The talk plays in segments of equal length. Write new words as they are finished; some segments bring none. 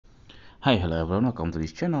Hi, hello everyone, welcome to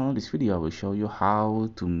this channel. This video I will show you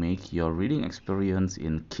how to make your reading experience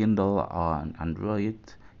in Kindle on Android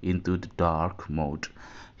into the dark mode.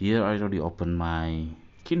 Here I already opened my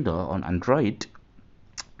Kindle on Android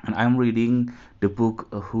and I'm reading the book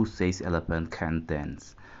Who Says Elephant Can't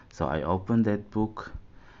Dance. So I opened that book.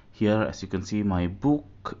 Here as you can see my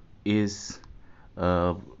book is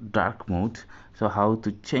dark mode. So how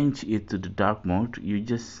to change it to the dark mode, you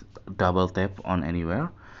just double tap on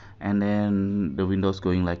anywhere and then the windows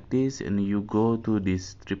going like this, and you go to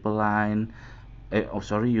this triple line,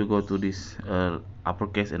 you go to this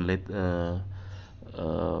uppercase and let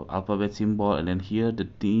alphabet symbol, and then here the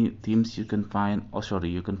themes you can find,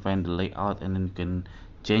 you can find the layout, and then you can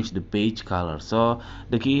change the page color. So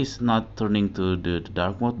the key is not turning to the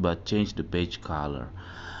dark mode but change the page color.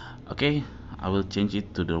 Okay, I will change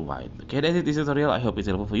it to the white. Okay, that's it, this tutorial. I hope it's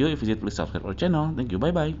helpful for you. If you did, please subscribe our channel. Thank you,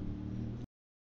 bye bye.